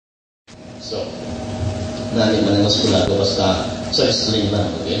So, nani man ang maskulado basta sa string lang,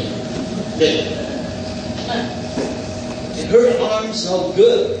 okay? Then, her arms how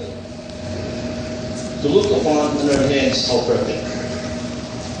good to look upon, and her hands how perfect.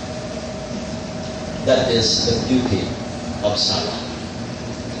 That is the beauty of Sarah.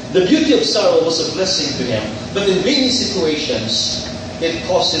 The beauty of Sarah was a blessing to him, but in many situations, it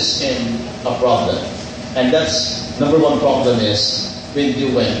causes him a problem. And that's, number one problem is, when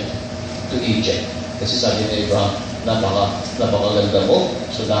you went to Egypt. Kasi sabi ni Abraham, napakaganda mo,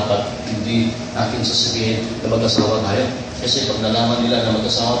 so dapat hindi aking sasabihin na mag-asawa tayo. Kasi pag nalaman nila na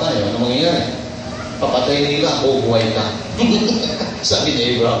mag-asawa tayo, ano mangyayari? Papatay nila o buhay ka. Sabi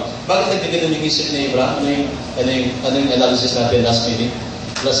ni Abraham. Bakit nagkagano yung isip ni Abraham? Ano yung analysis natin last meeting?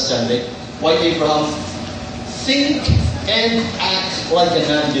 Last Sunday? Why Abraham think and act like a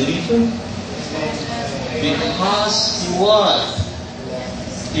non-believer? Because he what?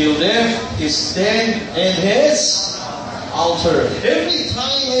 He left his tent and his altar. Every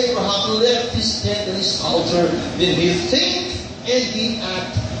time Abraham left his tent and his altar, then he think and he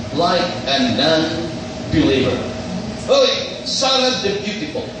act like a non-believer. Okay, Sarah the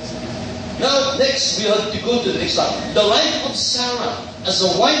beautiful. Now, next we have to go to the next slide. The life of Sarah as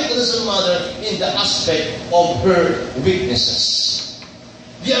a wife and as a mother in the aspect of her weaknesses.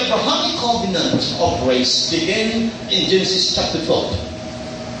 The Abrahamic covenant of grace began in Genesis chapter 12.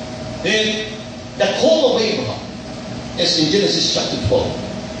 Then, the call of Abraham is in Genesis chapter 12.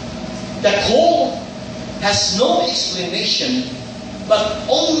 The call has no explanation, but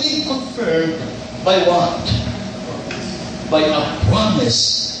only confirmed by what? By a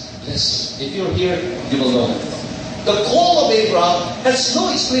promise. Listen, if you're here, you will know. The call of Abraham has no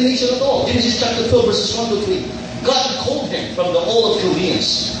explanation at all. Genesis chapter 12, verses 1 to 3. God called him from the Ur of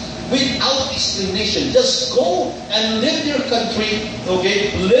Chaldeans without explanation. Just go and leave your country,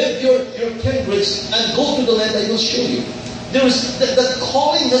 okay? Leave your kindreds and go to the land I will show you. There is the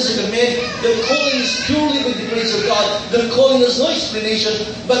calling doesn't command. The calling is purely with the grace of God. The calling has no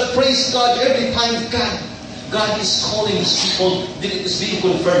explanation, but praise God, every time God is calling His people, then it is being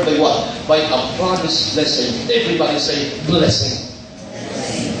confirmed by what? By a promised blessing. Everybody say blessing.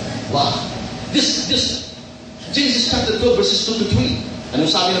 Wow. This Genesis chapter 12 verses 2 to 3. Anong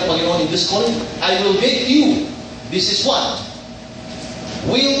sabi ng Panginoon in this calling? I will make you. This is what?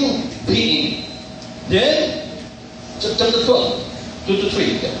 Will being. Then, chapter 12, 2 to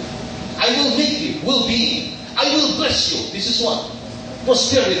 3. I will make you. Will being. I will bless you. This is what?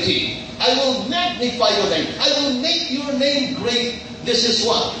 Prosperity. I will magnify your name. I will make your name great. This is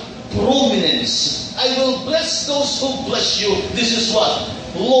what? Prominence. I will bless those who bless you. This is what?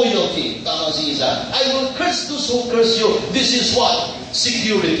 Loyalty. Tama si Isa. I will curse those who curse you. This is what?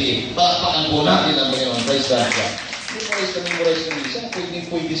 Security. Palakpakan po natin ang Panginoon. Praise God. Memorize ng Isa.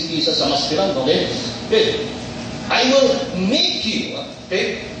 Pwede si Isa sa maskiran. Okay? Good. I will make you.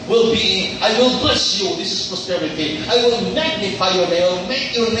 Okay? Will be. I will bless you. This is prosperity. I will magnify your name. I will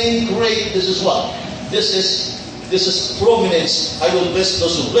make your name great. This is what? This is prominence. I will bless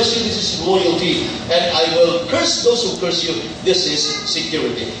those who bless you. This is loyalty. And I will curse those who curse you. This is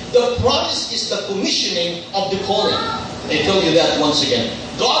security. The promise is the commissioning of the calling. I tell you that once again.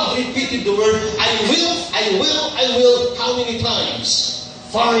 God repeated the word, I will, I will, I will. How many times?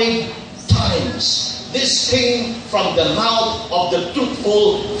 5 times. This came from the mouth of the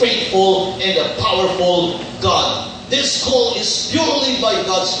truthful, faithful, and the powerful God. This call is purely by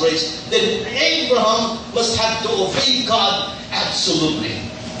God's grace. Then Abraham must have to obey God absolutely.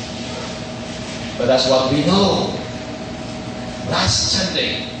 But that's what we know. Last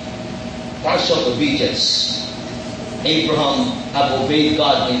Sunday, partial obedience. Abraham have obeyed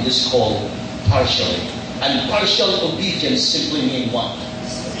God in this call partially. And partial obedience simply means what?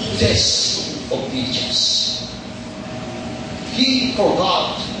 Disobedience. He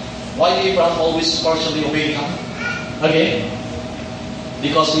forgot. Why Abraham always partially obeyed God? Again,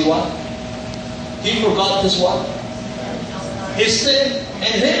 because he what? He forgot his what? His sin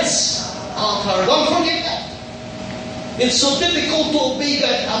and his altar. Don't forget that. It's so difficult to obey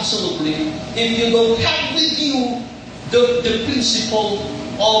God absolutely if you don't have with you the principle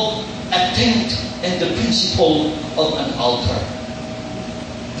of a tent and the principle of an altar.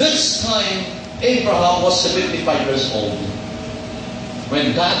 This time, Abraham was 75 years old.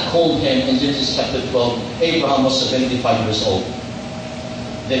 When God called him in Genesis chapter 12, Abraham was 75 years old.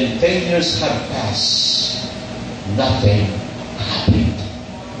 Then 10 years have passed. Nothing happened.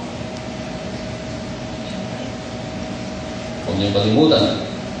 Kung niyo kalimutan,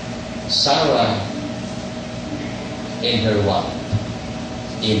 Sarah in her what?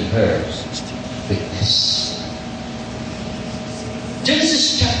 In her weakness.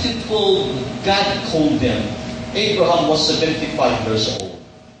 Genesis chapter people God called them, Abraham was 75 years old.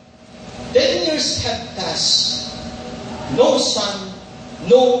 10 years have passed. No son,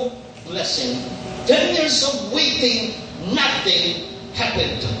 no blessing. 10 years of waiting, nothing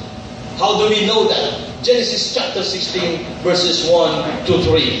happened. How do we know that? Genesis chapter 16, verses 1 to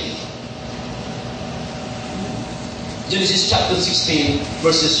 3. Genesis chapter 16,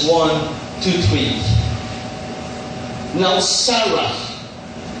 verses 1 to 3. Now Sarah,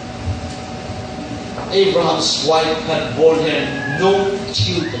 Abraham's wife, had borne him no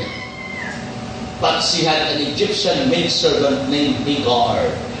children, but she had an Egyptian maidservant named Hagar.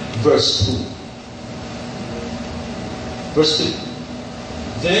 Verse 2. Verse 2.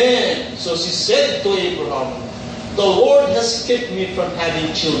 Then, so she said to Abraham, the Lord has kept me from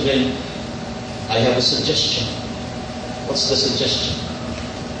having children. I have a suggestion. What's the suggestion?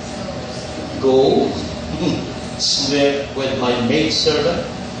 Go, sleep with my maidservant.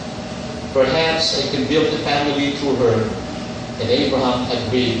 Perhaps I can build a family through her. And Abraham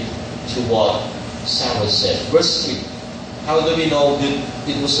agreed to what Sarah said. Verse 3. How do we know that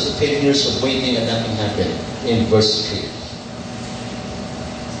it was 10 years of waiting and nothing happened? In verse 3.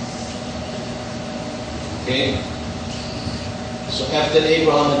 Okay? So after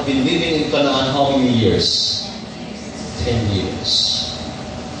Abraham had been living in Canaan, how many years? 10 years.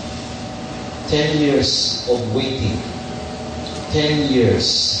 10 years of waiting. 10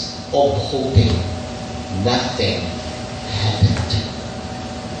 years of hoping. Nothing happened.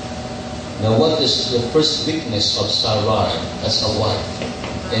 Now what is the first weakness of Sarai as a wife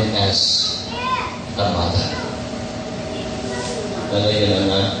and as a mother? Ano yun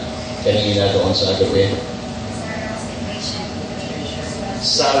na kanina doon sa agabi?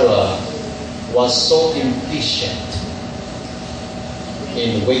 Sarah was so impatient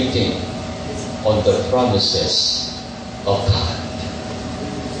in waiting on the promises of God.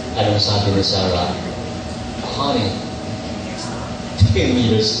 Anong sabi ni Sarah? Honey, 10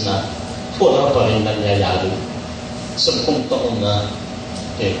 years na, wala pa rin nangyayari. 10 taon na.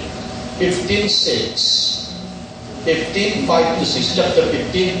 Okay. 15:6. 15:5 to 6. Chapter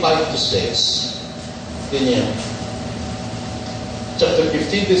 15:5 to 6. Ganyan. Chapter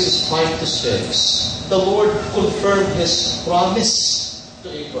 15, verses 5 to 6. The Lord confirmed His promise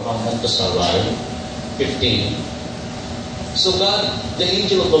to Abraham and to Sarai. 15. So God, the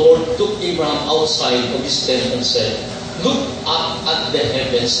angel of the Lord, took Abraham outside of his tent and said, look up at the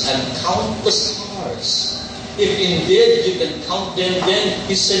heavens and count the stars. If indeed you can count them, then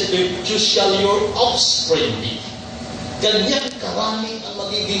He said to him, so shall your offspring be. Ganyan karami ang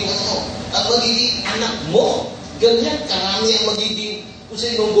magiging ang magiging anak mo. Ganyan karami ang magiging kung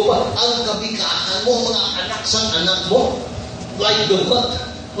sinong gumawa. Ang kabikahan mo, mga anak sa anak mo. Like the what?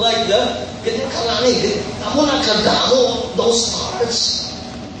 Like the, ganyan karami. Amo na kadamo, those stars.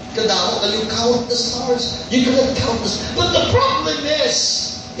 Kadamo, can you count the stars? You cannot count the stars. But the problem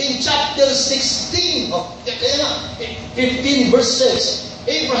is, in chapter 16 of 15 verse 6,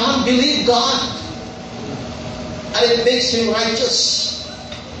 Abraham believed God. And it makes him righteous.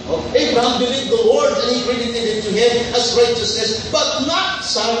 Abraham believed the Lord and He credited it to him as righteousness. But not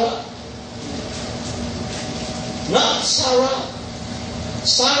Sarah. Not Sarah.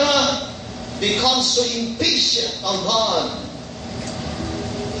 Sarah becomes so impatient on God.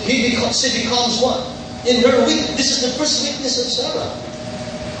 She becomes what? In her weakness, this is the first weakness of Sarah.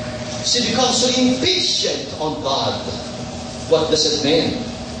 She becomes so impatient on God. What does it mean?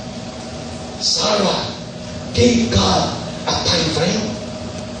 Sarah gave God a time frame.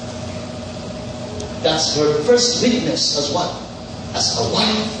 That's her first weakness as what? As a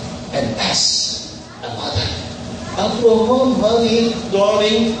wife and as a mother. Abraham, honey,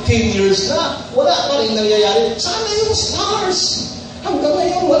 darling, 10 years na. Wala pa rin nangyayari. Sana yung stars. Hanggang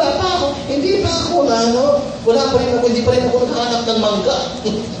ngayon, wala pa ako. Hindi pa ako wala pa rin ako, hindi pa rin ako naghahanap ng mangga.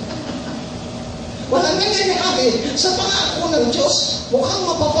 Wala nangyayari. Sa pangako ng Diyos, mukhang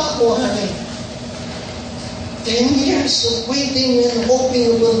mapapako, honey. 10 years of waiting and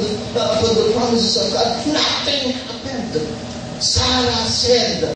hoping for the promises of God. Nothing happened. Sarah said,